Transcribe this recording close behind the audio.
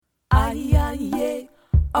yeah.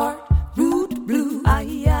 Art Root Blue,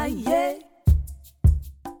 yeah.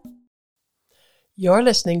 You're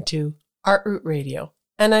listening to Art Root Radio,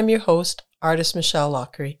 and I'm your host, artist Michelle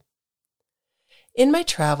Lockery. In my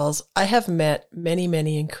travels, I have met many,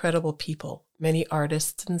 many incredible people, many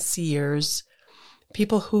artists and seers,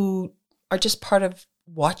 people who are just part of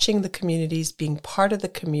watching the communities, being part of the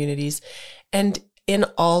communities. And in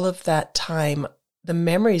all of that time, the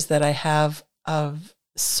memories that I have of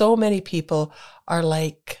so many people are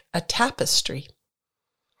like a tapestry.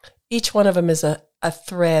 Each one of them is a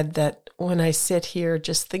thread that when I sit here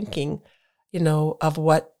just thinking, of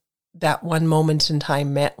what that one moment in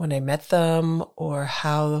time meant when I met them, or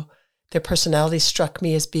how their personality struck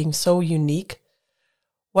me as being so unique.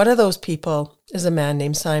 One of those people is a man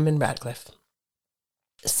named Simon Ratcliffe.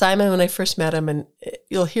 Simon, when I first met him, and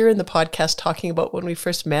you'll hear in the podcast talking about when we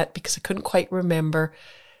first met because I couldn't quite remember,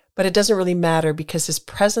 but it doesn't really matter because his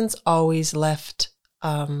presence always left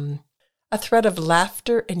a thread of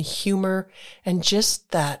laughter and humor and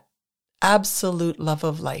just that absolute love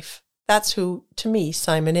of life. That's who, to me,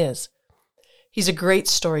 Simon is. He's a great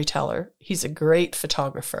storyteller. He's a great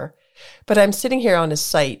photographer. But I'm sitting here on his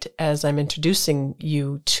site as I'm introducing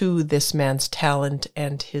you to this man's talent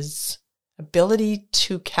and his ability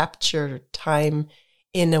to capture time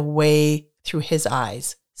in a way through his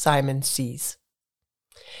eyes Simon sees.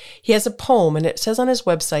 He has a poem, and it says on his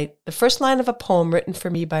website, the first line of a poem written for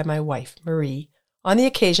me by my wife, Marie, on the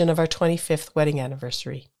occasion of our 25th wedding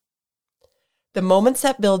anniversary. The moments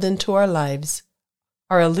that build into our lives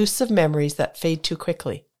are elusive memories that fade too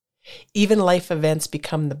quickly. Even life events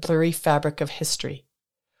become the blurry fabric of history.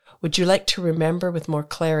 Would you like to remember with more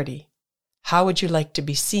clarity? How would you like to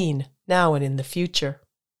be seen now and in the future?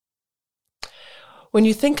 When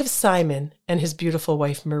you think of Simon and his beautiful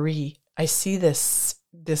wife, Marie, I see this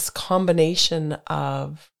combination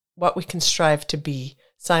of what we can strive to be.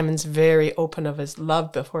 Simon's very open of his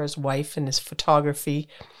love for his wife and his photography,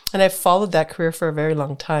 and I've followed that career for a very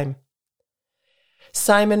long time.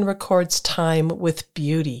 Simon records time with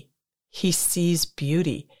beauty. He sees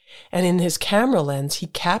beauty, and in his camera lens, he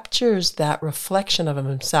captures that reflection of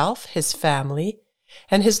himself, his family,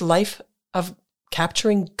 and his life of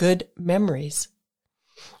capturing good memories.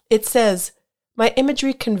 It says, "My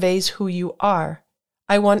imagery conveys who you are.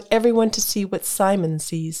 I want everyone to see what Simon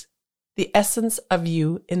sees, the essence of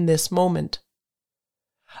you in this moment."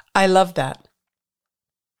 I love that.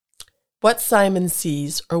 What Simon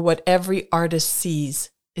sees, or what every artist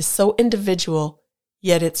sees, is so individual,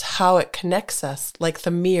 yet it's how it connects us, like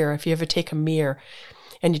the mirror. If you ever take a mirror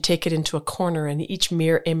and you take it into a corner and each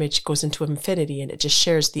mirror image goes into infinity and it just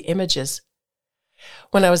shares the images.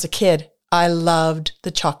 When I was a kid, I loved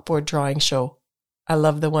the chalkboard drawing show. I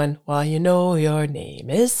love the one, "Well, you know your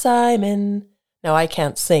name is Simon." Now, I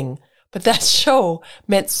can't sing, but that show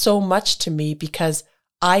meant so much to me because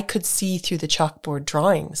I could see through the chalkboard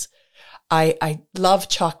drawings. I love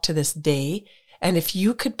chalk to this day, and if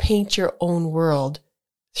you could paint your own world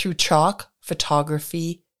through chalk,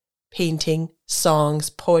 photography, painting, songs,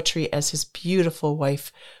 poetry, as his beautiful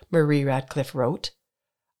wife, Marie Ratcliffe, wrote,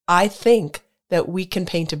 I think that we can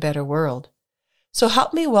paint a better world. So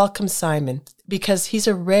help me welcome Simon, because he's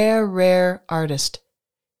a rare, rare artist.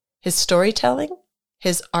 His storytelling,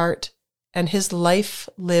 his art, and his life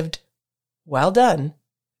lived well done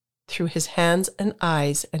through his hands and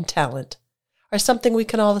eyes and talent are something we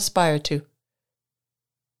can all aspire to.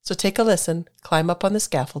 So take a listen, climb up on the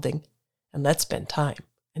scaffolding, and let's spend time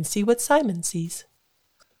and see what Simon sees.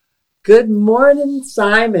 Good morning,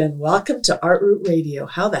 Simon. Welcome to Art Root Radio.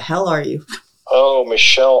 How the hell are you? Oh,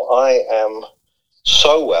 Michelle, I am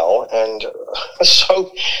so well, and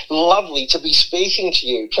so lovely to be speaking to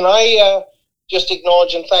you. Can I just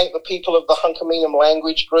acknowledge and thank the people of the Hunkaminam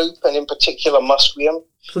language group, and in particular Musqueam?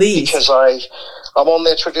 Please. Because I'm on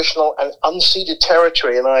their traditional and unceded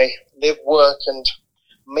territory, and I live, work, and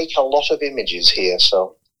make a lot of images here.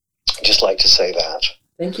 So I'd just like to say that.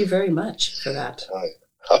 Thank you very much for that.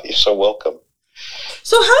 Oh, you're so welcome.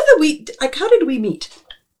 So how did we meet?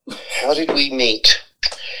 How did we meet?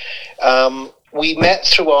 We met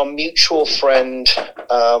through our mutual friend,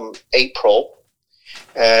 April,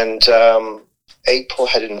 and April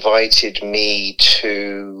had invited me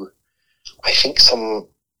to, I think, some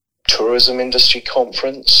tourism industry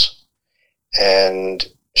conference, and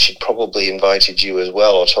she'd probably invited you as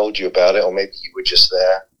well, or told you about it, or maybe you were just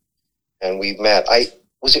there, and we met.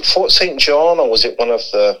 Was it Fort St. John, or was it one of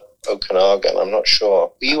the Okanagan? I'm not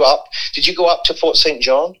sure. Were you up? Did you go up to Fort St.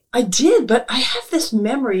 John? I did, but I have this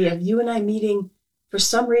memory of you and I meeting for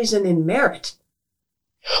some reason in Merritt.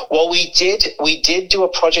 Well, we did do a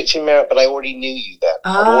project in Merritt, but I already knew you then.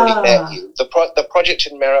 I'd already met you. The project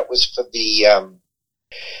in Merritt was for the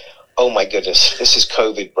oh my goodness, this is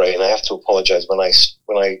COVID brain. I have to apologize when I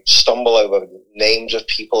stumble over names of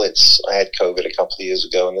people. I had COVID a couple of years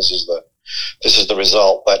ago, and this is the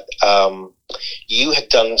result. But you had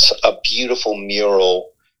done a beautiful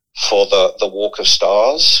mural for the Walk of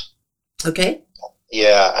Stars. Okay.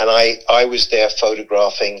 Yeah, and I was there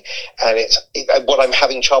photographing, and what I'm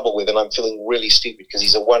having trouble with, and I'm feeling really stupid because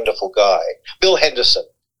he's a wonderful guy. Bill Henderson,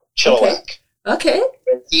 Chilliwack. Okay.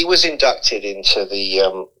 He was inducted into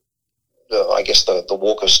the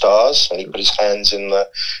Walk of Stars, and he put his hands in the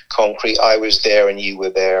concrete. I was there, and you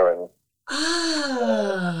were there, and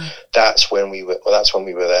that's when we were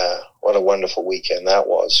there. What a wonderful weekend that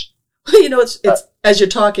was. You know, it's as you're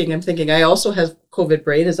talking, I'm thinking I also have COVID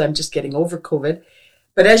brain as I'm just getting over COVID.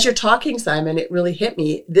 But as you're talking, Simon, it really hit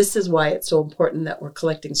me. This is why it's so important that we're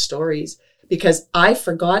collecting stories, because I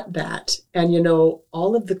forgot that. And, you know,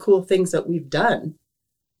 all of the cool things that we've done,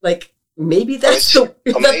 like maybe that's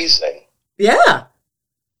amazing. Yeah.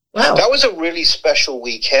 Wow. That was a really special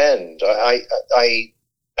weekend. I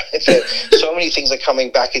so many things are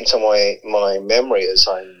coming back into my memory as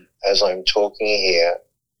I'm talking here.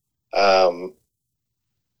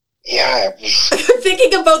 Yeah. I'm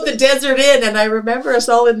thinking about the Desert Inn, and I remember us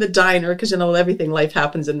all in the diner, because, you know, life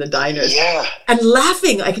happens in the diners. Yeah. And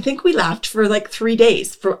laughing. I think we laughed for like 3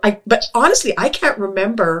 days. But honestly, I can't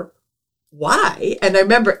remember why. And I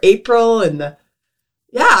remember April and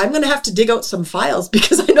I'm going to have to dig out some files,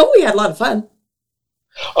 because I know we had a lot of fun.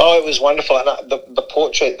 Oh, it was wonderful. And the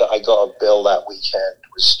portrait that I got of Bill that weekend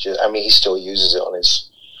was just, I mean, he still uses it on his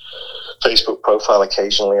Facebook profile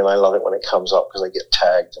occasionally, and I love it when it comes up because I get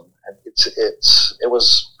tagged, and it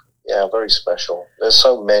was very special. There's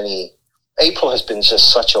so many. April has been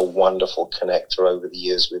just such a wonderful connector over the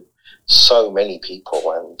years with so many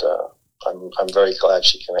people, and I'm very glad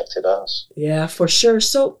she connected us. Yeah, for sure.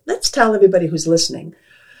 So let's tell everybody who's listening,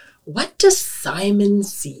 what does Simon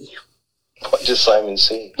see? What does Simon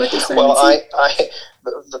see? What does Simon see? I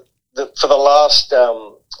for the last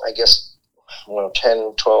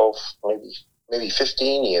 10, 12, maybe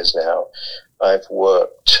 15 years now, I've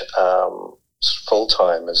worked full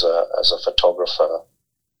time as a photographer,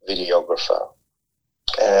 videographer,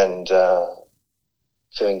 and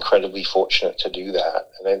feel incredibly fortunate to do that.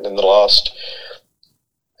 And in the last,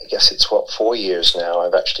 I guess it's 4 years now,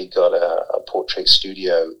 I've actually got a portrait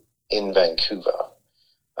studio in Vancouver,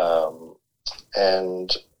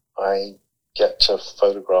 and I get to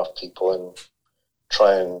photograph people and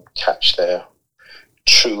try and catch their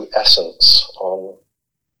true essence on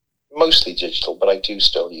mostly digital, but I do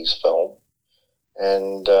still use film.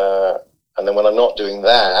 And then when I'm not doing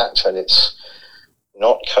that, and it's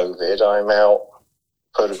not COVID, I'm out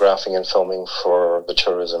photographing and filming for the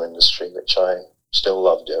tourism industry, which I still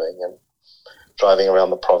love doing, and driving around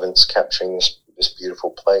the province capturing this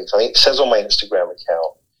beautiful place. I mean, it says on my Instagram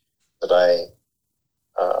account that I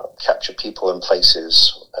capture people and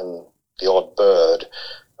places and the odd bird,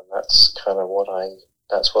 and that's kind of what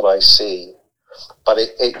I see. But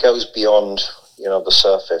it goes beyond, the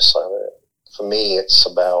surface. For me, it's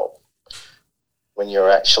about when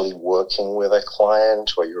you're actually working with a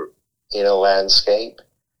client or you're in a landscape,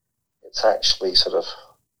 it's actually sort of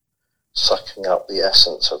sucking up the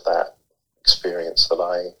essence of that experience that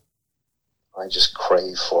I just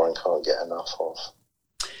crave for and can't get enough of.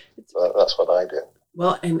 So that's what I do.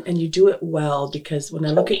 Well, and you do it well, because when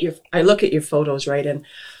I look at your photos, right? And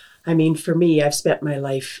I mean, for me, I've spent my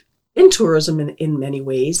life in tourism in many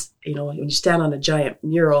ways. When you stand on a giant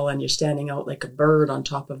mural and you're standing out like a bird on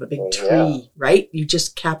top of a big tree, right? You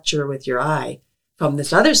just capture with your eye from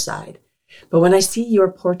this other side. But when I see your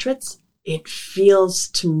portraits, it feels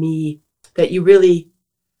to me that you really,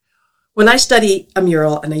 when I study a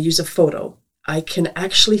mural and I use a photo, I can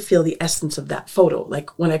actually feel the essence of that photo.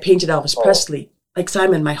 Like when I painted Elvis Presley, like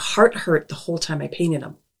Simon, my heart hurt the whole time I painted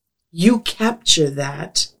him. You capture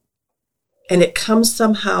that, and it comes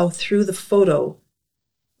somehow through the photo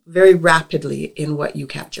very rapidly in what you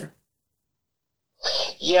capture.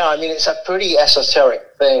 Yeah, I mean, it's a pretty esoteric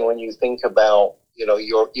thing when you think about,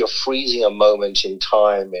 you're freezing a moment in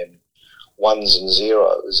time in ones and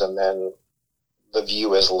zeros, and then the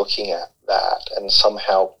viewer's looking at that and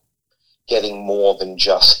somehow getting more than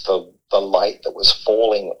just the light that was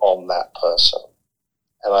falling on that person.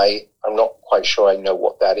 And I'm not quite sure I know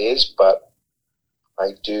what that is, but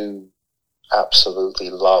I do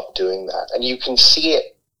absolutely love doing that. And you can see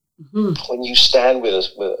it when you stand with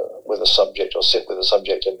a subject or sit with a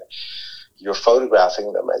subject and you're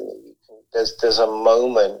photographing them, and there's a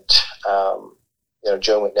moment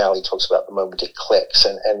Joe McNally talks about the moment it clicks,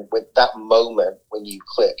 and with that moment when you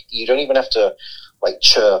click, you don't even have to like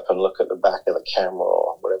chirp and look at the back of the camera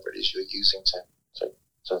or whatever it is you're using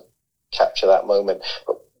to capture that moment.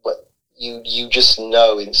 But you just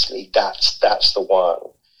know instantly that's the one.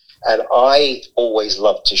 And I always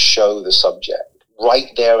love to show the subject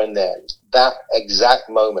right there and then. That exact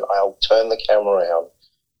moment, I'll turn the camera around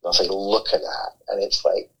and I'll say, look at that. And it's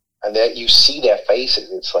like, and there you see their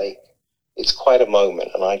faces. It's like, it's quite a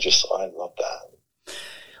moment. And I love that.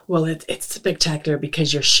 Well, it's spectacular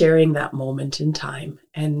because you're sharing that moment in time.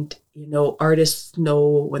 And, artists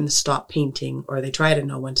know when to stop painting, or they try to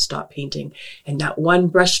know when to stop painting. And that one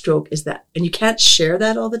brushstroke is that, and you can't share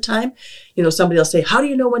that all the time. Somebody will say, how do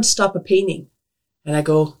you know when to stop a painting? And I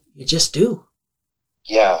go, you just do.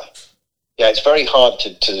 Yeah. Yeah, it's very hard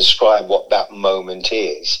to describe what that moment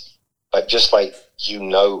is. But just like when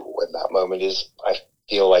that moment is, I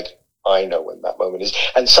feel like I know when that moment is.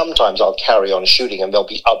 And sometimes I'll carry on shooting and there'll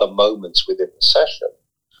be other moments within the session.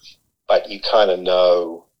 But you kind of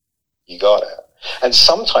know you got it. And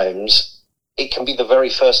sometimes it can be the very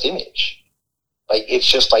first image. Like,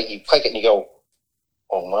 it's just like you click it and you go,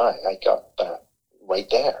 oh my, I got that right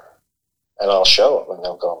there. And I'll show them and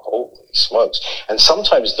they'll go, holy smokes. And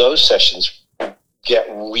sometimes those sessions get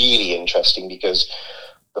really interesting because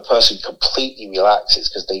the person completely relaxes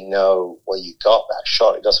because they know, well, you got that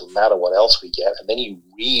shot. It doesn't matter what else we get. And then you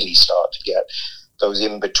really start to get those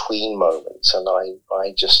in-between moments. And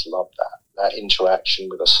I just love that interaction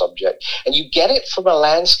with a subject. And you get it from a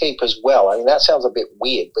landscape as well. I mean, that sounds a bit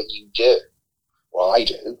weird, but you do. Well, I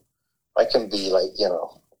do. I can be like,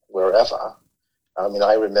 wherever. I mean,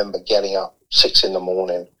 I remember getting up 6 a.m.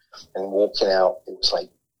 and walking out. It was like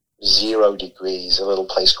 0 degrees, a little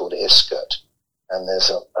place called Iskut. And there's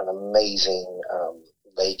an amazing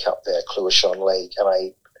lake up there, Cluachon Lake. And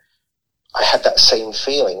I had that same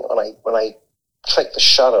feeling. When I clicked the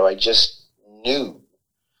shutter, I just knew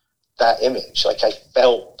that image. Like, I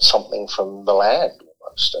felt something from the land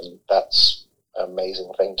almost. And that's an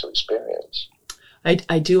amazing thing to experience.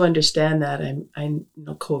 I do understand that. I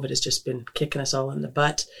know COVID has just been kicking us all in the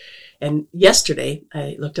butt. And yesterday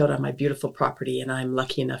I looked out on my beautiful property, and I'm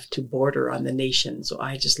lucky enough to border on the nation. So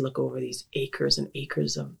I just look over these acres and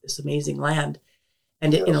acres of this amazing land.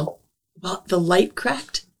 And it, the light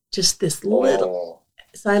cracked just this little,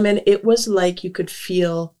 Simon, it was like you could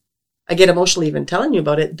feel, I get emotional even telling you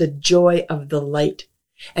about it, the joy of the light.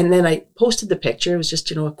 And then I posted the picture. It was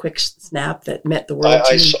just, a quick snap that meant the world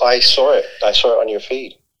to me. I saw it. I saw it on your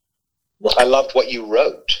feed. Well, I loved what you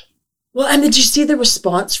wrote. Well, and did you see the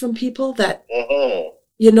response from people that, mm-hmm.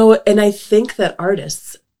 And I think that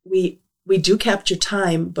artists, we do capture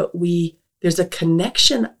time, but there's a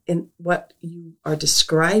connection in what you are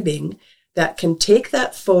describing that can take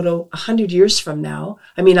that photo 100 years from now.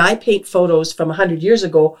 I mean, I paint photos from 100 years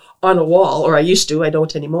ago on a wall, or I used to, I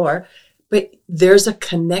don't anymore. But there's a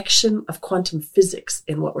connection of quantum physics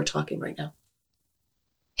in what we're talking right now.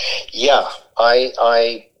 Yeah, I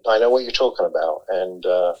know what you're talking about, and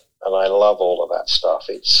I love all of that stuff.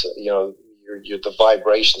 It's you're the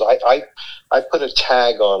vibrations. I put a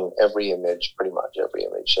tag on every image, pretty much every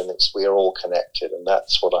image, and we're all connected, and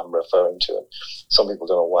that's what I'm referring to. And some people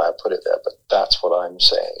don't know why I put it there, but that's what I'm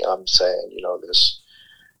saying. I'm saying, this,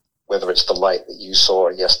 whether it's the light that you saw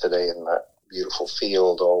yesterday in that beautiful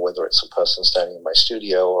field, or whether it's a person standing in my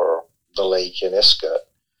studio or the lake in Iskut,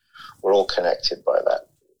 we're all connected by that.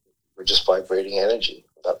 We're just vibrating energy.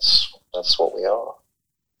 That's what we are.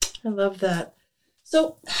 I love that.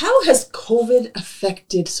 So how has COVID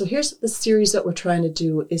affected, so here's the series that we're trying to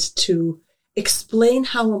do, is to explain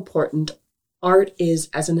how important art is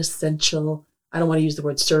as an essential, I don't want to use the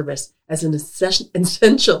word service, as an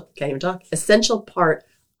essential, can't even talk, essential part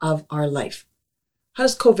of our life. How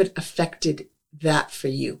has COVID affected that for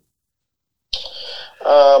you?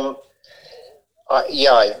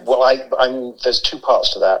 There's 2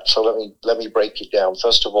 parts to that. So let me break it down.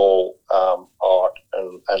 First of all, art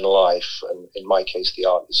and life, and in my case, the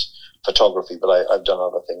art is photography. But I've done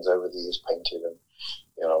other things over the years, painted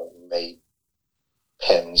and made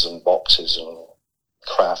pens and boxes and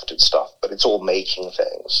crafted stuff. But it's all making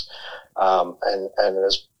things, and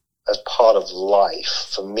as part of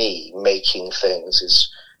life, for me, making things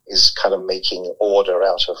is kind of making order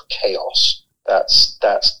out of chaos. That's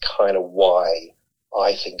kind of why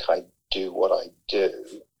I think I do what I do.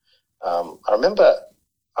 I remember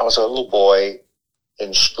I was a little boy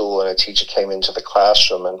in school, and a teacher came into the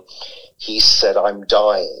classroom, and he said, "I'm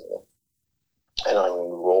dying." And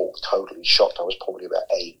we were all totally shocked. I was probably about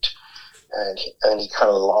 8. And he kind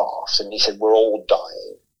of laughed, and he said, "We're all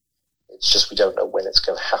dying. It's just we don't know when it's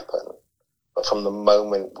going to happen." but from the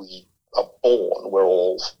moment we are born, we're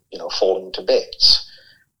all, falling to bits.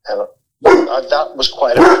 And that was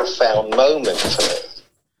quite a profound moment for me,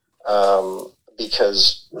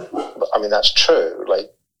 because, that's true.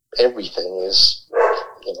 Like, everything is,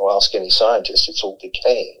 ask any scientist, it's all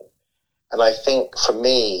decaying. And I think for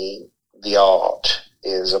me, the art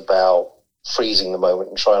is about freezing the moment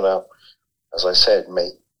and trying to, as I said,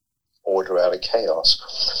 make order out of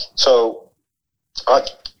chaos. So I've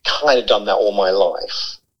kind of done that all my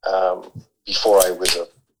life. Before I was a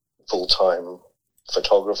full-time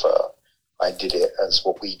photographer, I did it as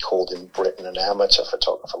what we called in Britain an amateur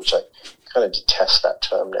photographer, which I kind of detest that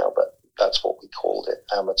term now, but that's what we called it,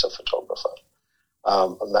 amateur photographer.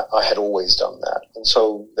 And that I had always done that. And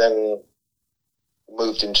so then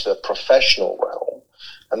moved into the professional realm.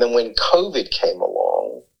 And then when COVID came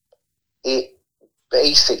along, it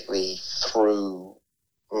basically threw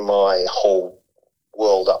my whole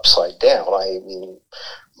world upside down.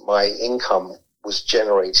 My income was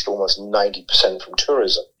generated almost 90% from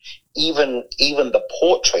tourism. Even the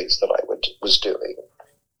portraits that I was doing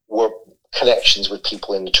were connections with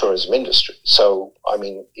people in the tourism industry. So,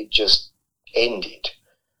 it just ended.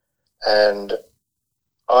 And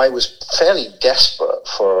I was fairly desperate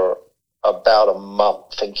for about a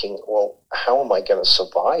month, thinking, well, how am I going to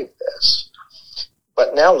survive this?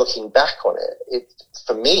 But now looking back on it,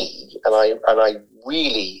 for me, and I'm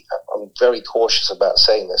very cautious about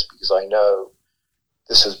saying this because I know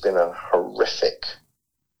this has been a horrific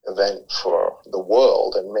event for the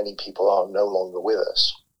world and many people are no longer with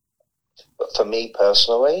us. But for me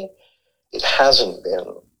personally, it hasn't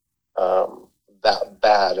been that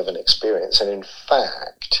bad of an experience. And in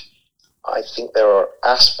fact, I think there are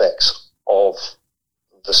aspects of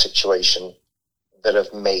the situation that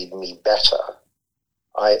have made me better.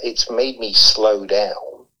 It's made me slow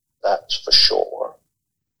down, that's for sure.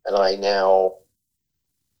 And I now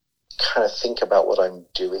kind of think about what I'm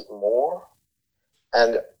doing more.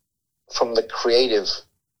 And from the creative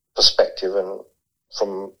perspective and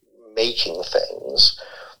from making things,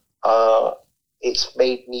 it's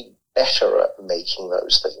made me better at making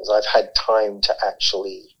those things. I've had time to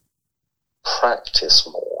actually practice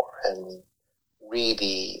more and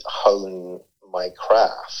really hone my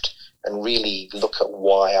craft and really look at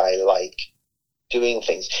why I like doing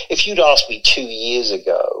things. If you'd asked me 2 years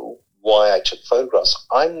ago why I took photographs,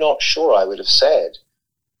 I'm not sure I would have said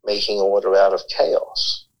making order out of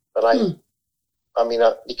chaos. But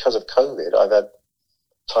because of COVID, I've had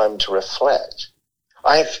time to reflect.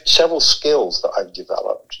 I have several skills that I've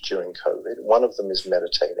developed during COVID. One of them is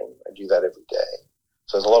meditating. I do that every day.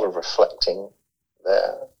 So there's a lot of reflecting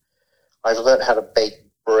there. I've learned how to bake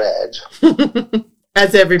bread.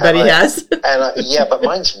 As everybody has. But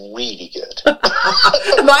mine's really good.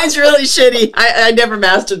 Mine's really shitty. I never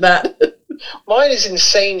mastered that. Mine is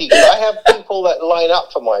insanely good. I have people that line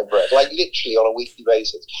up for my bread, like literally on a weekly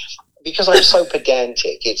basis. Because I'm so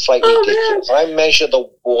pedantic, it's like ridiculous. I measure the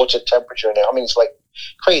water temperature and it's like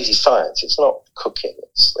crazy science. It's not cooking.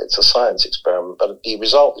 It's a science experiment, but the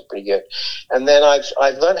result is pretty good. And then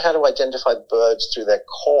I've learned how to identify birds through their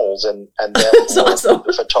calls and That's awesome.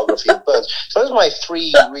 The photography of birds. So those are my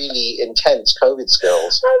 3 really intense COVID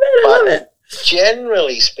skills. I love it.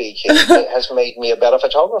 Generally speaking, it has made me a better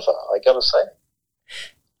photographer, I gotta say.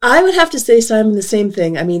 I would have to say, Simon, the same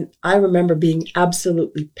thing. I remember being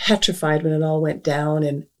absolutely petrified when it all went down,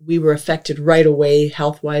 and we were affected right away,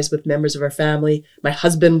 health-wise, with members of our family. My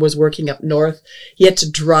husband was working up north. He had to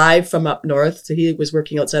drive from up north, so he was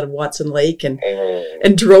working outside of Watson Lake and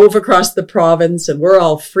drove across the province, and we're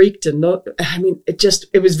all freaked. And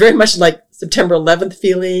it was very much like September 11th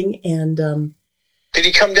feeling. And did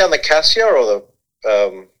he come down the Cassia or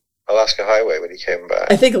the Alaska Highway when he came back?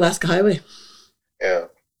 I think Alaska Highway. Yeah.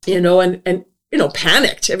 And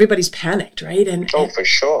panicked. Everybody's panicked, right? For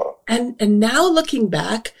sure. And now looking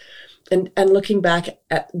back and looking back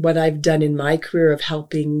at what I've done in my career of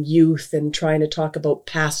helping youth and trying to talk about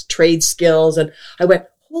past trade skills, and I went,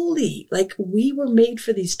 holy, like we were made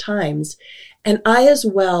for these times. And I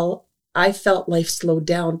felt life slowed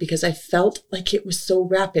down because I felt like it was so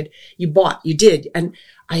rapid. You bought, you did. And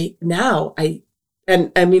we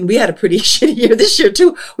had a pretty shitty year this year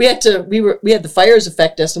too. We had the fires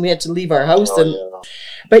affect us and we had to leave our house.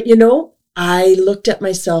 But I looked at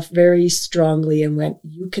myself very strongly and went,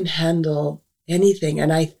 you can handle anything.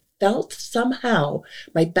 And I felt somehow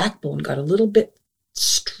my backbone got a little bit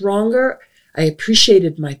stronger. I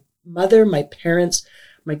appreciated my mother, my parents,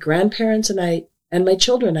 my grandparents, and my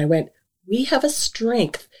children. I went, we have a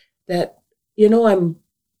strength that, I'm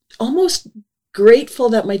almost grateful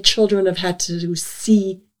that my children have had to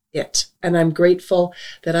see it. And I'm grateful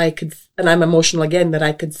that I could, and I'm emotional again, that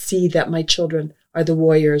I could see that my children are the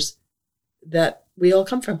warriors that we all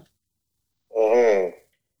come from. Mm-hmm.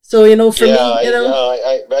 So, for me,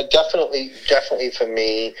 I definitely for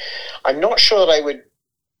me, I'm not sure that I would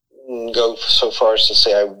go so far as to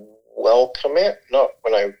say I welcome it. Not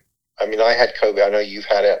when I had COVID. I know you've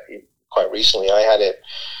had it quite recently. I had it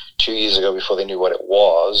 2 years ago before they knew what it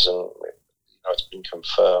was, and it's been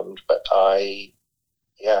confirmed. But it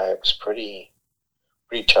was pretty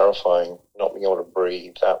terrifying not being able to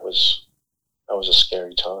breathe. That was a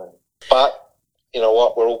scary time. But you know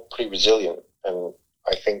what? We're all pretty resilient, and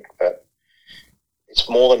I think that it's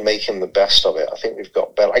more than making the best of it. I think we've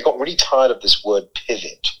got better. I got really tired of this word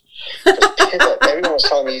pivot. Pivot. Everyone was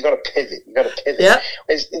telling me you got to pivot. Yeah.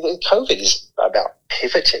 COVID is about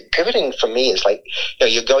pivoting. Pivoting for me is like,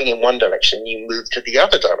 you're going in one direction, you move to the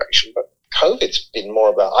other direction. But COVID's been more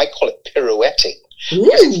about, I call it pirouetting. Ooh.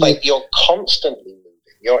 Because it's like you're constantly moving.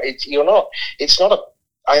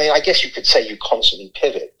 I guess you could say you constantly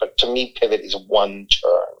pivot, but to me, pivot is one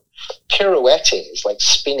turn. Pirouetting is like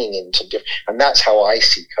spinning into different, and that's how I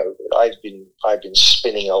see COVID. I've been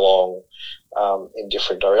spinning along in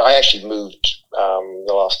different directions. I actually moved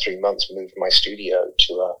the last 3 months. Moved my studio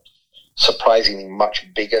to a surprisingly much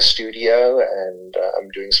bigger studio, and I'm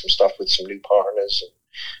doing some stuff with some new partners. And,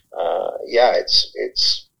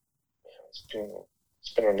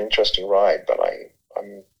 it's been an interesting ride, but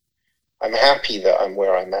I'm happy that I'm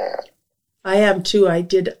where I'm at. I am too.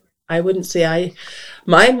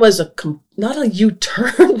 Mine was not a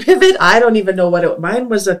U-turn pivot. I don't even know mine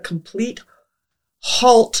was a complete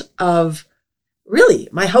halt of, really,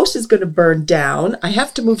 my house is going to burn down. I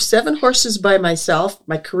have to move 7 horses by myself.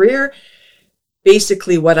 My career,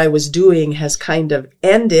 basically what I was doing has kind of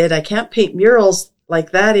ended. I can't paint murals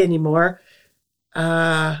like that anymore.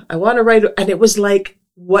 I want to write, and it was like,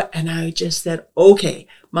 what? And I just said, okay,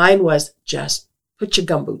 mine was just put your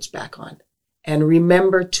gumboots back on and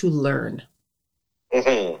remember to learn.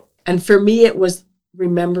 Mm-hmm. And for me, it was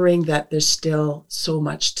remembering that there's still so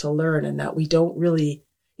much to learn and that we don't really,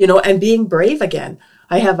 and being brave again.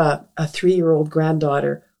 I have a 3-year-old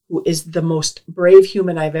granddaughter who is the most brave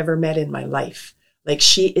human I've ever met in my life. Like,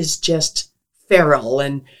 she is just feral.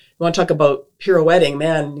 And you want to talk about pirouetting,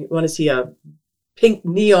 man, you want to see a pink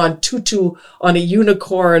neon tutu on a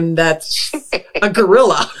unicorn that's a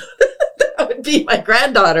gorilla. That would be my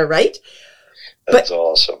granddaughter, right? That's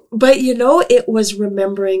awesome. But, it was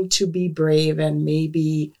remembering to be brave and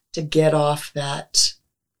maybe to get off that,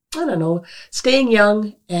 I don't know, staying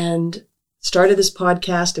young, and started this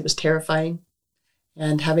podcast. It was terrifying,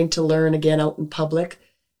 and having to learn again out in public,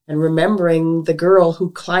 and remembering the girl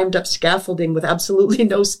who climbed up scaffolding with absolutely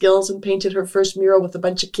no skills and painted her first mural with a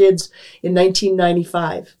bunch of kids in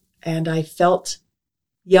 1995. And I felt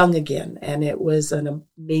young again, and it was an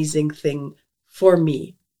amazing thing for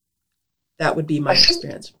me. That would be my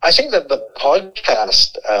experience. I think that the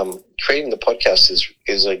podcast, creating the podcast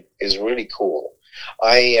is really cool.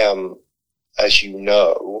 As you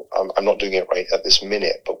know, I'm not doing it right at this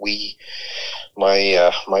minute, but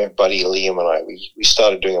my buddy Liam and I, we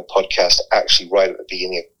started doing a podcast actually right at the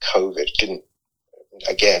beginning of COVID. Didn't,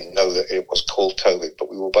 again, know that it was called COVID, but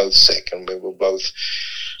we were both sick, and we were both,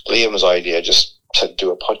 Liam's idea just to do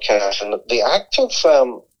a podcast. And the act of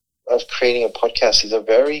creating a podcast is a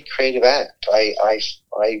very creative act. I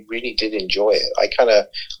really did enjoy it. I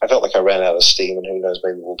felt like I ran out of steam, and who knows,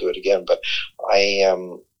 maybe we'll do it again. But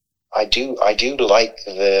I do like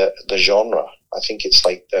the genre. I think it's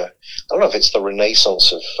like I don't know if it's the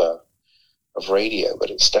renaissance of radio, but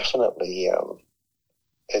it's definitely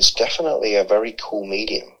a very cool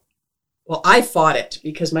medium. Well, I fought it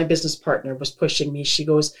because my business partner was pushing me. She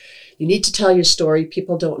goes, you need to tell your story.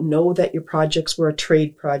 People don't know that your projects were a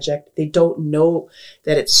trade project. They don't know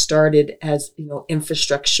that it started as,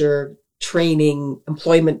 infrastructure training,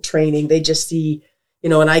 employment training. They just see,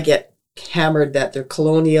 and I get hammered that they're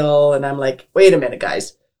colonial. And I'm like, wait a minute,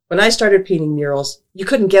 guys. When I started painting murals, you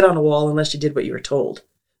couldn't get on a wall unless you did what you were told.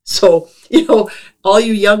 So, all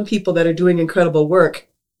you young people that are doing incredible work,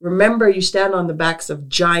 remember, you stand on the backs of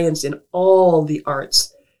giants in all the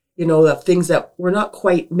arts, the things that were not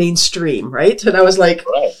quite mainstream, right? And I was like,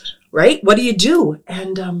 right? What do you do?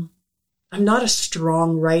 And I'm not a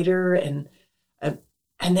strong writer. And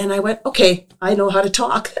then I went, okay, I know how to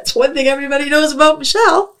talk. That's one thing everybody knows about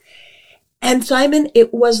Michelle. And Simon,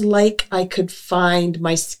 it was like I could find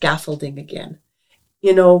my scaffolding again.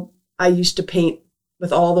 I used to paint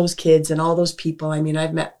with all those kids and all those people. I mean,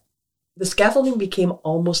 the scaffolding became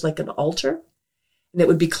almost like an altar, and it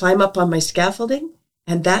would be climb up on my scaffolding,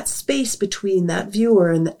 and that space between that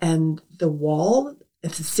viewer and the wall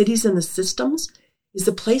the cities and the systems is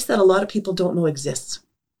a place that a lot of people don't know exists.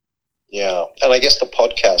 Yeah. And I guess the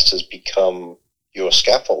podcast has become your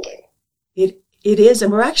scaffolding. It is.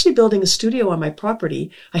 And we're actually building a studio on my property.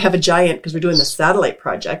 I have a giant, because we're doing the satellite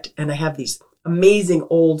project, and I have these amazing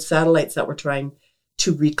old satellites that we're trying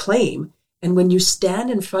to reclaim. And when you stand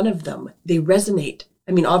in front of them, they resonate.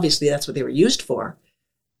 I mean, obviously that's what they were used for,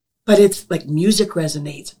 but it's like music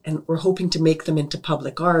resonates, and we're hoping to make them into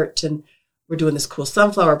public art, and we're doing this cool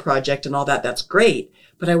sunflower project and all that. That's great.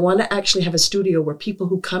 But I want to actually have a studio where people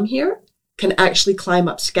who come here can actually climb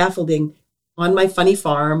up scaffolding on my funny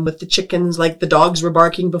farm with the chickens, like the dogs were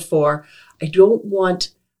barking before. I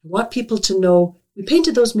want people to know we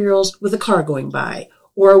painted those murals with a car going by,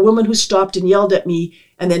 or a woman who stopped and yelled at me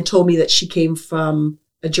and then told me that she came from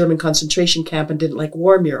a German concentration camp and didn't like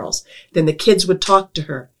war murals. Then the kids would talk to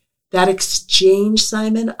her. That exchange,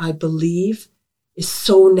 Simon, I believe, is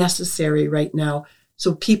so necessary right now.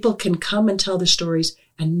 So people can come and tell their stories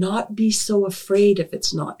and not be so afraid if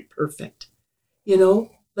it's not perfect. You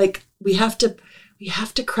know, like we have to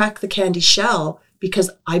crack the candy shell, because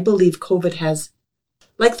I believe COVID has,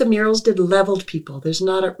 like the murals did, leveled people. There's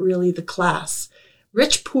not really the class.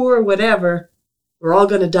 Rich, poor, whatever, we're all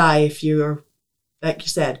going to die if you're, like you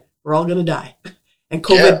said, we're all going to die. And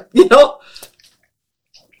COVID, you know?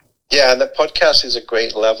 Yeah, and the podcast is a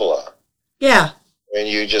great leveler. Yeah. When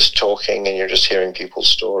you're just talking and you're just hearing people's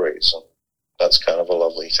stories. That's kind of a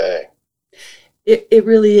lovely thing. It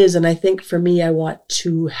really is. And I think for me, I want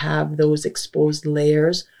to have those exposed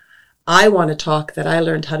layers. I want to talk that I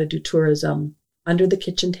learned how to do tourism under the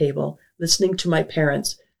kitchen table, listening to my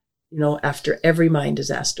parents, you know, after every mine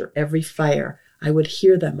disaster, every fire. I would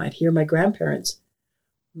hear them. I'd hear my grandparents.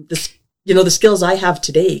 The skills I have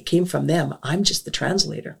today came from them. I'm just the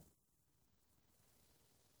translator.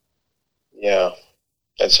 Yeah,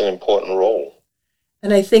 that's an important role.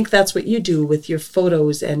 And I think that's what you do with your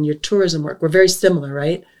photos and your tourism work. We're very similar,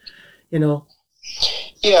 right? You know.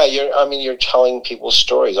 Yeah, you're telling people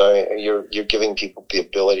stories. You're giving people the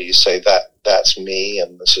ability to say that's me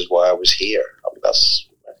and this is why I was here.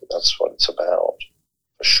 That's what it's about,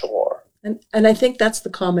 for sure. And I think that's the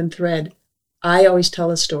common thread. I always tell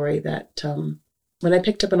a story that when I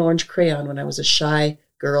picked up an orange crayon when I was a shy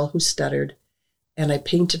girl who stuttered, and I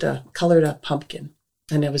colored a pumpkin,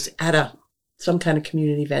 and I was at some kind of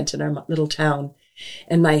community event in our little town,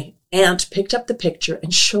 and my aunt picked up the picture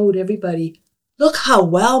and showed everybody, look how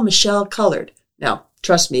well Michelle colored. Now,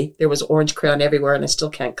 trust me, there was orange crayon everywhere, and I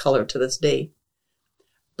still can't color to this day.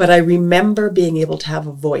 But I remember being able to have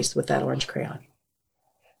a voice with that orange crayon.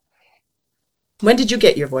 When did you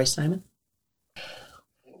get your voice, Simon?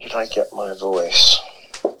 When did I get my voice?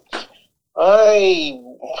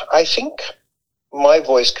 I think my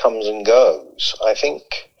voice comes and goes. I think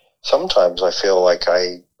sometimes I feel like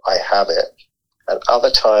I have it, and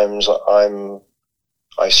other times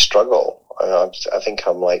I struggle. I think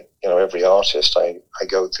I'm like, you know, every artist. I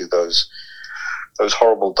go through those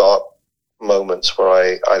horrible dark moments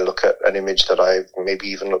where I look at an image that I maybe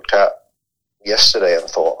even looked at yesterday and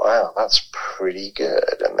thought, wow, that's pretty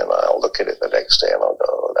good, and then I'll look at it the next day and I'll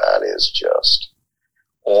go, that is just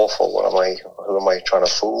awful. Who am I trying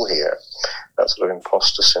to fool here? That sort of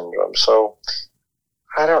imposter syndrome. So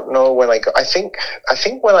I don't know when I think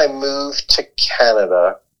when I moved to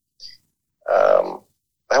Canada,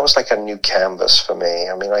 that was like a new canvas for me.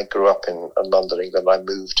 I mean, I grew up in London, England.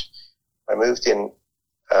 I moved in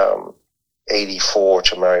 84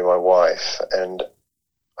 to marry my wife, and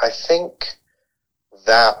I think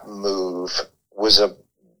that move was a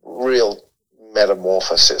real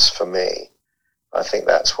metamorphosis for me. I think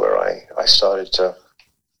that's where I started to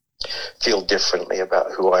feel differently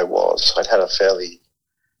about who I was. I'd had a fairly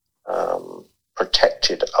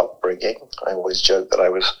protected upbringing. I always joke that I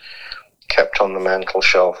was kept on the mantel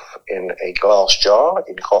shelf in a glass jar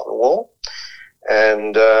in cotton wool,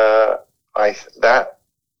 and that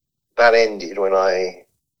ended when I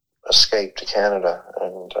escaped to Canada.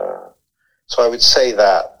 And so I would say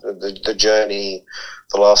that the journey,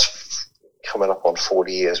 the last coming up on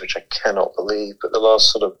 40 years, which I cannot believe, but the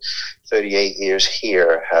last sort of 38 years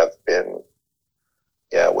here have been,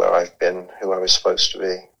 where I've been who I was supposed to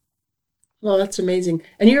be. Well, that's amazing.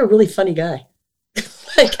 And you're a really funny guy.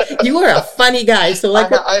 Like, you are a funny guy. So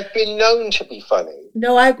like, I've been known to be funny.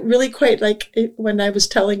 No, I really quite like it when I was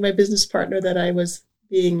telling my business partner that I was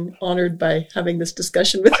being honored by having this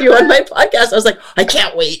discussion with you on my podcast. I was like, I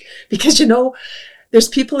can't wait, because, you know, there's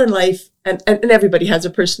people in life and everybody has a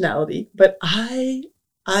personality, but I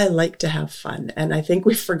I like to have fun. And I think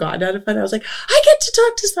we've forgotten how to fun. I was like, I get to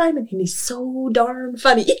talk to Simon, and he's so darn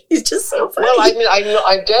funny. He's just so funny. Well, I mean,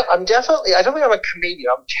 I'm definitely, I don't think I'm a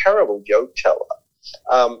comedian. I'm a terrible joke teller.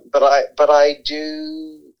 But I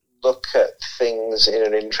do look at things in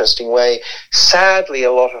an interesting way. Sadly,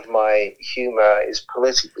 a lot of my humor is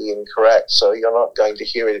politically incorrect, so you're not going to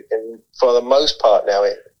hear it. And for the most part now,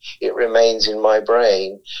 it remains in my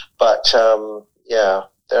brain. But yeah,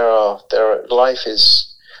 life is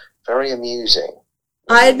very amusing.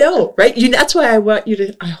 I know, right? That's why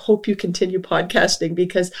I hope you continue podcasting,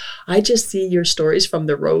 because I just see your stories from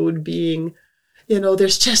the road being,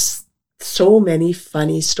 there's just so many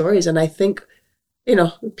funny stories. And I think,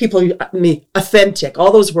 people, authentic,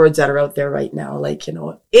 all those words that are out there right now, like,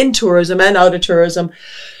 in tourism and out of tourism,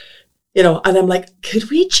 and I'm like,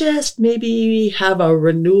 could we just maybe have a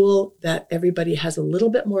renewal that everybody has a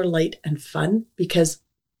little bit more light and fun, because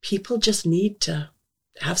people just need to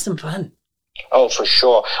have some fun. Oh, for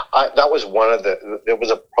sure. That was there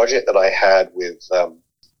was a project that I had with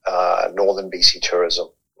Northern BC Tourism.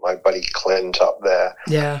 My buddy Clint up there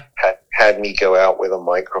had me go out with a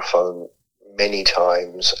microphone many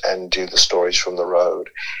times and do the stories from the road.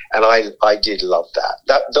 And I did love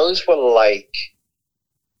that. Those were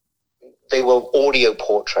they were audio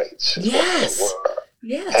portraits. Yes.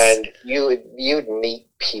 Yes. And you'd meet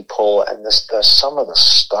people, and there's some of the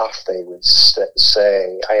stuff they would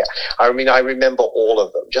say. I mean, I remember all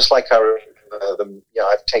of them, just like I remember them.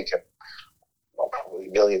 I've taken probably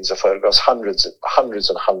millions of photographs, hundreds and hundreds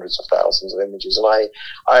of thousands of images, and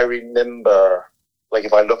I remember, like,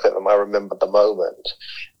 if I look at them, I remember the moment.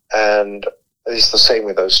 And it's the same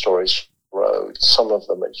with those stories road. Some of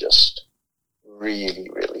them are just really,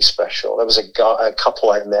 really special. There was a couple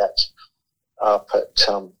I met up at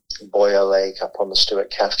Boyer Lake up on the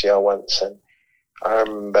Stewart Cafetiere once, and I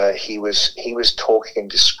remember he was talking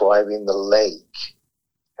and describing the lake,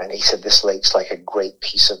 and he said this lake's like a great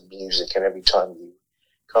piece of music, and every time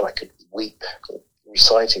I could weep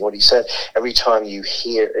reciting what he said. Every time you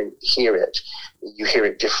hear it, you hear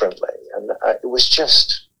it differently, and it was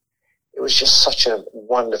just such a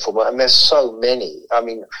wonderful. And there's so many. I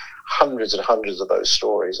mean, hundreds and hundreds of those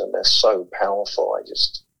stories, and they're so powerful.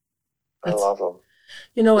 I love them.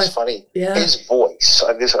 It's funny. Yeah. His voice.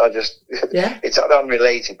 It's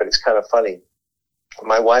unrelated, but it's kind of funny.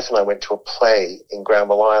 My wife and I went to a play in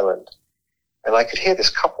Granville Island, and I could hear this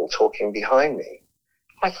couple talking behind me.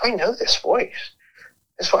 I'm like, I know this voice.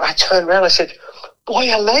 That's why I turned around. I said,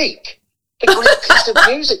 Boyer Lake, the great piece of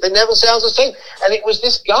music that never sounds the same. And it was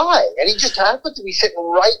this guy, and he just happened to be sitting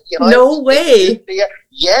right. No way.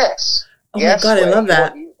 Yes. Oh my God, I love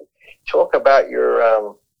that. Talk about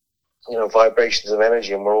your vibrations of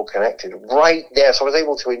energy, and we're all connected right there. So I was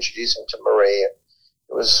able to introduce him to Marie.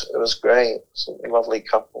 It was great. It was a lovely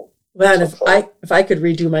couple. Well, and if I could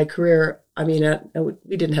redo my career, I mean,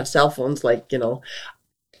 we didn't have cell phones,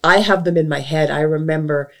 I have them in my head. I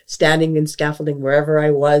remember standing in scaffolding wherever I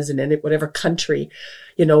was and in whatever country,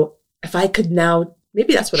 if I could now,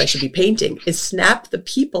 maybe that's what I should be painting, is snap the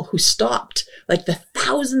people who stopped, like the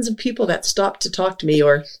thousands of people that stopped to talk to me,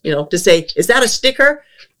 or, to say, is that a sticker?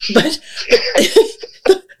 But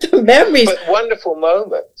the memories. But wonderful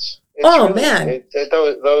moments. Man.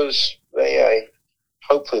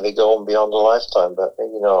 Hopefully they go on beyond a lifetime, but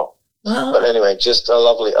maybe not. Wow. But anyway, just a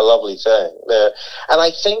lovely thing there. And I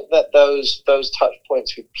think that those touch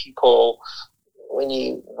points with people, when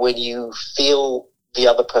you feel the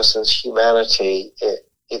other person's humanity,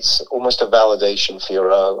 it's almost a validation for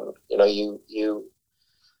your own. I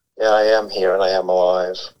am here and I am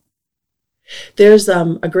alive. There's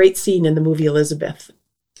a great scene in the movie Elizabeth,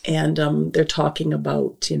 and they're talking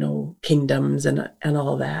about, kingdoms and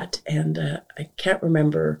all that. And I can't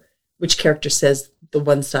remember which character says the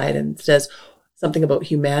one side and says something about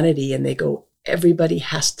humanity, and they go, everybody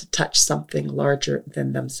has to touch something larger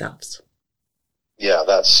than themselves. Yeah,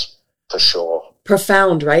 that's for sure.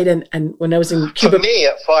 Profound, right? And when I was in Cuba... For me,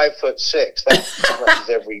 at 5'6", that's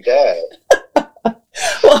every day.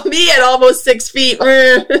 Well, me at almost 6 feet, I'm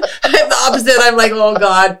the opposite. I'm like, oh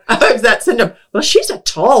God, I was that syndrome. Well, she's a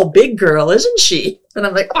tall, big girl, isn't she? And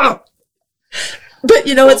I'm like, oh. But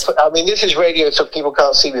it's. I mean, this is radio, so people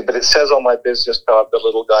can't see me, but it says on my business card, the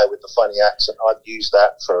little guy with the funny accent. I've used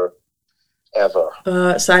that forever.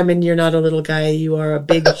 Simon, you're not a little guy. You are a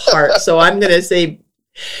big heart. So I'm going to say,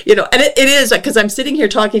 and it is, because I'm sitting here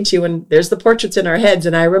talking to you, and there's the portraits in our heads.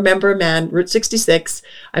 And I remember, Route 66,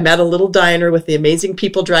 I'm at a little diner with the amazing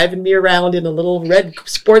people driving me around in a little red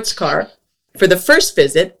sports car. For the first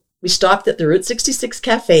visit, we stopped at the Route 66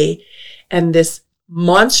 Cafe, and this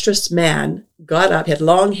monstrous man got up, he had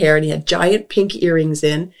long hair, and he had giant pink earrings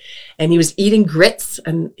in, and he was eating grits,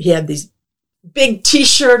 and he had these big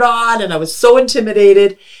t-shirt on, and I was so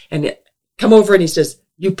intimidated. And he come over and he says,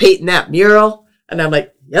 "You painting that mural?" And I'm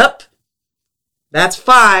like, "Yep, that's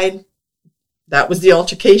fine." That was the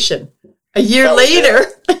altercation. A year later,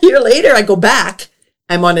 I go back.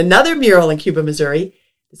 I'm on another mural in Cuba, Missouri.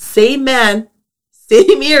 The same man,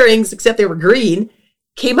 same earrings, except they were green,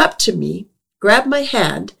 came up to me, grabbed my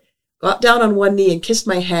hand, got down on one knee and kissed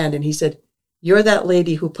my hand. And he said, "You're that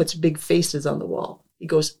lady who puts big faces on the wall." He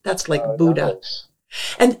goes, "That's like Buddha." Nice.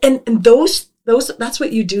 And those, that's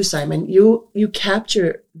what you do, Simon. You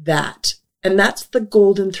capture that. And that's the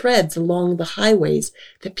golden threads along the highways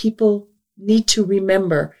that people need to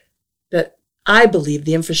remember, that I believe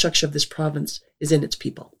the infrastructure of this province is in its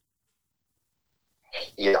people.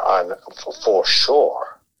 Yeah, for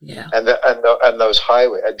sure. Yeah. And those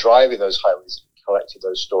driving those highways, collecting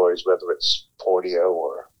those stories, whether it's audio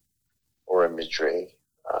or imagery,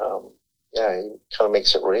 it kind of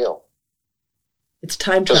makes it real. It's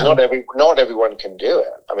time because travel. not everyone can do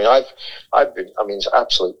it. I mean, it's an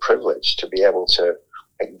absolute privilege to be able to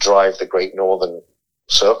drive the Great Northern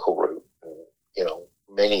Circle route,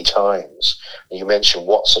 many times. You mentioned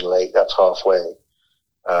Watson Lake, that's halfway.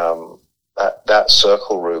 That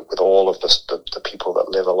circle route with all of the people that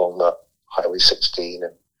live along that Highway 16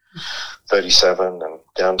 and 37 and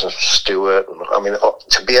down to Stewart. And,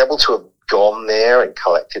 to be able to have gone there and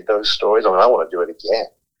collected those stories, I want to do it again.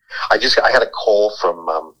 I had a call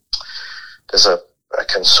from, there's a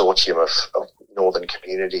consortium of northern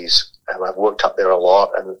communities, and I've worked up there a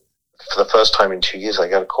lot. And for the first time in 2 years, I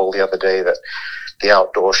got a call the other day that the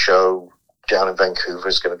outdoor show down in Vancouver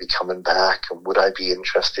is going to be coming back, and would I be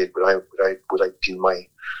interested? Would I do my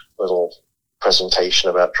little presentation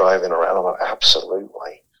about driving around? I'm like,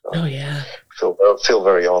 absolutely. So oh yeah. Feel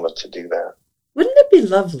very honored to do that. Wouldn't it be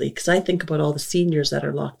lovely? Because I think about all the seniors that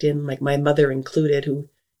are locked in, like my mother included, who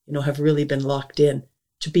have really been locked in,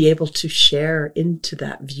 to be able to share into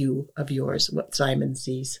that view of yours what Simon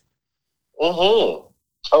sees. Mm-hmm.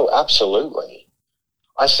 Oh, absolutely.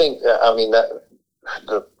 I think that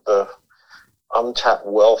the untapped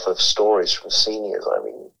wealth of stories from seniors.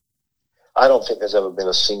 I don't think there's ever been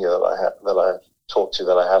a senior that I talked to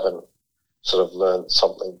that I haven't sort of learned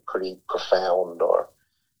something pretty profound or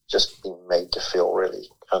just been made to feel really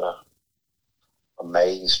kind of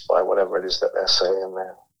amazed by whatever it is that they're saying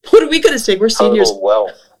there. What are we going to say? We're seniors. Total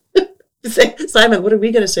wealth. Simon, what are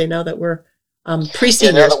we going to say now that we're pre-seniors?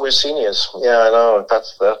 Yeah, now that we're seniors. Yeah, I know.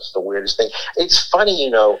 That's the weirdest thing. It's funny,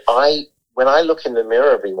 when I look in the mirror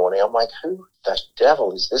every morning, I'm like, who the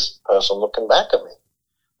devil is this person looking back at me?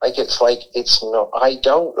 It's not, I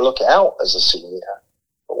don't look out as a senior.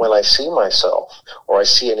 But when I see myself or I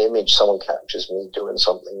see an image, someone captures me doing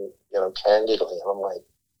something, candidly, and I'm like,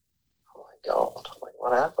 oh my God,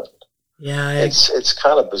 what happened? Yeah. It's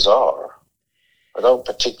kind of bizarre. I don't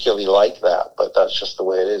particularly like that, but that's just the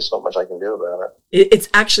way it is. Not much I can do about it. It's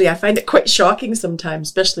actually, I find it quite shocking sometimes,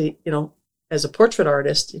 especially, as a portrait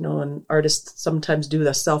artist, and artists sometimes do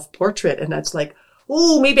the self-portrait, and that's like,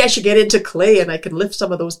 oh, maybe I should get into clay and I can lift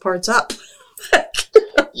some of those parts up.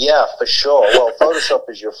 Yeah, for sure. Well, Photoshop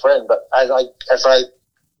is your friend, but as I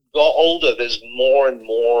got older, there's more and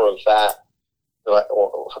more of that,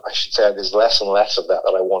 or I should say there's less and less of that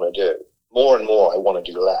I want to do. More and more I want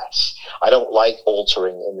to do less. I don't like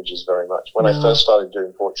altering images very much. When I first started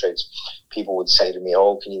doing portraits, people would say to me,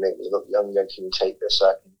 "Oh, can you make me look younger? Can you take this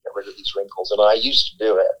out? Can you get rid of these wrinkles?" And I used to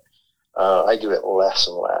do it. I do it less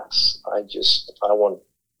and less. I want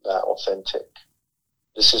that authentic.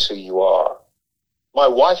 This is who you are. My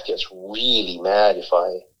wife gets really mad if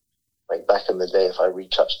back in the day, if I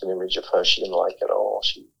retouched an image of her, she didn't like it at all.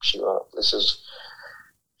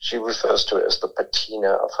 She refers to it as the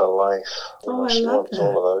patina of her life. I she love wants that.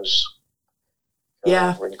 all of those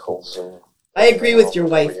wrinkles. And I agree with your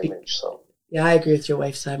wife. Image, so. Yeah, I agree with your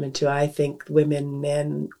wife, Simon, too. I think women,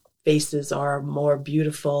 men faces are more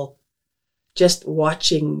beautiful. Just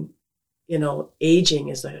watching, aging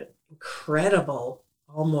is an incredible,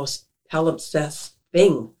 almost palimpsest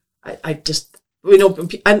thing. I just,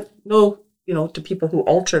 I know, to people who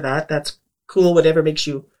alter that's cool, whatever makes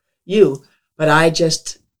you. But I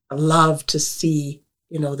just love to see,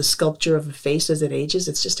 the sculpture of a face as it ages.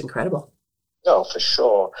 It's just incredible. No, for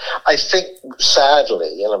sure. I think,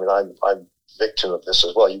 sadly, and I'm victim of this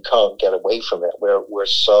as well. You can't get away from it. We're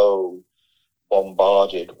so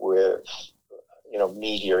bombarded with,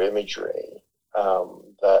 media imagery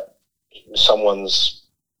that someone's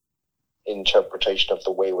interpretation of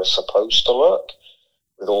the way we're supposed to look,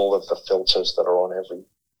 with all of the filters that are on every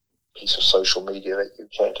piece of social media that you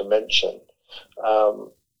care to mention,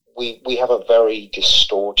 we have a very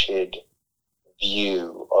distorted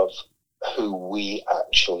view of who we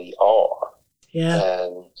actually are. Yeah.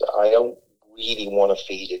 And I don't really want to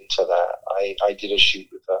feed into that. I did a shoot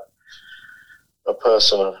with a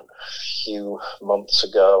person a few months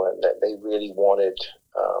ago, and that they really wanted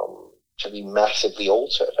to be massively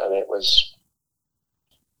altered, and it was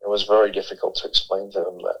very difficult to explain to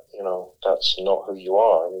them that, you know, that's not who you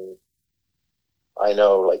are. I mean, I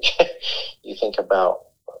know, like, you think about,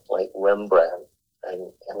 like, Rembrandt,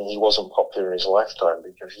 and, I mean, he wasn't popular in his lifetime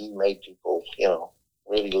because he made people, you know,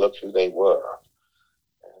 really look who they were.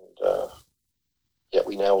 And yet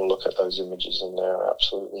we now look at those images and they're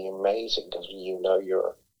absolutely amazing because, you know,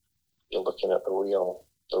 you're looking at the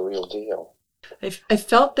real deal. I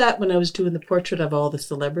felt that when I was doing the portrait of all the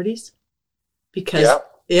celebrities, because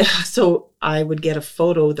so I would get a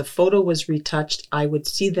photo. The photo was retouched. I would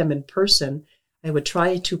see them in person. I would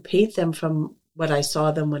try to paint them from what I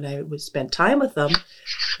saw them when I would spend time with them,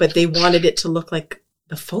 but they wanted it to look like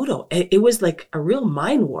the photo. It was like a real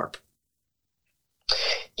mind warp.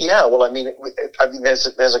 Yeah, well, I mean,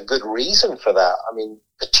 there's a good reason for that. I mean,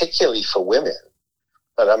 particularly for women,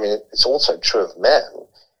 but I mean, it's also true of men.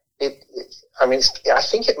 I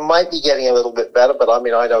think it might be getting a little bit better, but I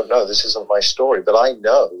mean, I don't know. This isn't my story, but I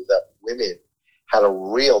know that women had a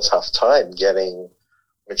real tough time getting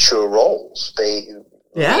mature roles.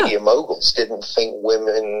 Media moguls didn't think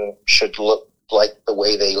women should look like the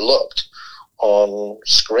way they looked on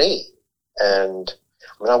screen. And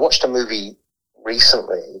I mean, I watched a movie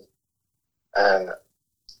recently, and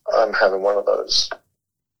I'm having one of those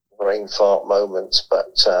brain fart moments,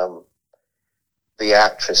 but the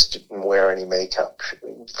actress didn't wear any makeup.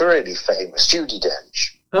 Really famous, Judi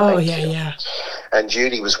Dench. Oh, yeah. And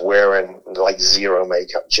Judy was wearing like zero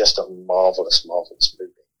makeup, just a marvelous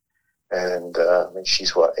movie. And I mean,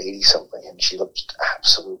 she's 80-something, and she looks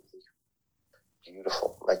absolutely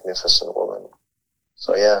beautiful, magnificent woman.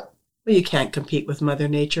 So yeah. Well, you can't compete with Mother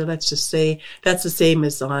Nature. Let's just say that's the same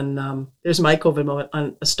as on, there's my COVID moment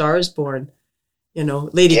on A Star Is Born. You know,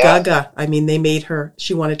 Lady Gaga, I mean, they made her,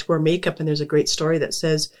 she wanted to wear makeup, and there's a great story that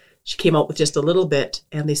says she came out with just a little bit,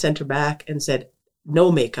 and they sent her back and said,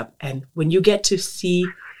 no makeup. And when you get to see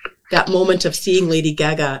that moment of seeing Lady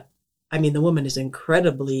Gaga, I mean, the woman is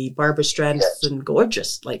incredibly Barbra Streisand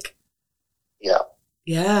gorgeous. Like,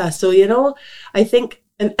 yeah. So, you know, I think,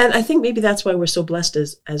 and I think maybe that's why we're so blessed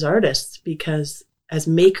as artists, because as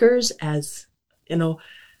makers, as, you know,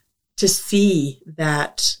 to see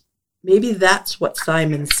that maybe that's what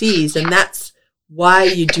Simon sees. And that's why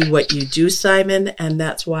you do what you do, Simon. And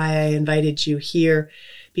that's why I invited you here,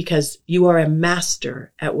 because you are a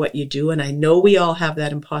master at what you do. And I know we all have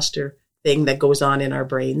that imposter thing that goes on in our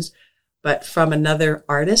brains, but from another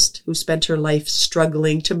artist who spent her life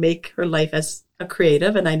struggling to make her life as a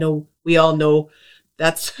creative. And I know we all know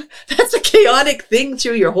that's a chaotic thing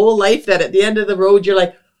through your whole life, that at the end of the road, you're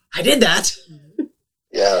like, I did that.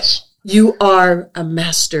 Yes. You are a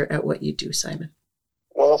master at what you do, Simon.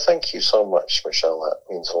 Well, thank you so much, Michelle.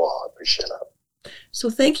 That means a lot. I appreciate that. So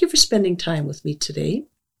thank you for spending time with me today.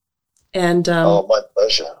 And my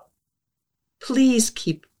pleasure. Please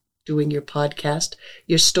keep doing your podcast,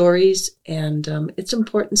 your stories, and it's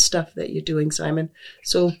important stuff that you're doing, Simon.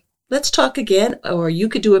 So let's talk again, or you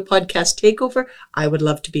could do a podcast takeover. I would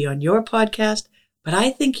love to be on your podcast, but I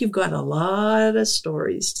think you've got a lot of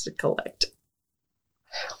stories to collect.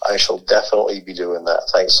 I shall definitely be doing that.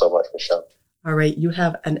 Thanks so much, Michelle. All right. You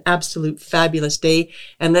have an absolute fabulous day.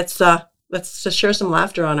 And let's share some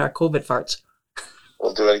laughter on our COVID farts.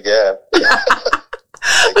 We'll do it again.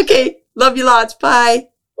 Okay. Love you lots. Bye.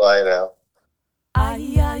 Bye now.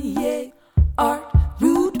 Aye, aye, yeah. Art,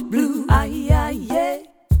 root, blue. Aye, aye, yeah.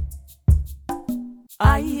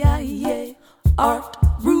 Aye, aye, yeah. Art,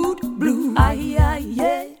 root, blue. Aye, aye,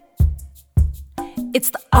 yeah. It's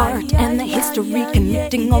the art and the history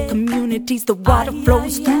connecting all communities. The water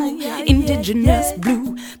flows through indigenous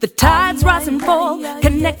blue. The tides rise and fall,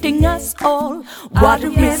 connecting us all. Water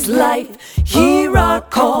is life, hear our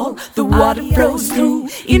call. The water flows through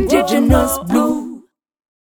indigenous blue.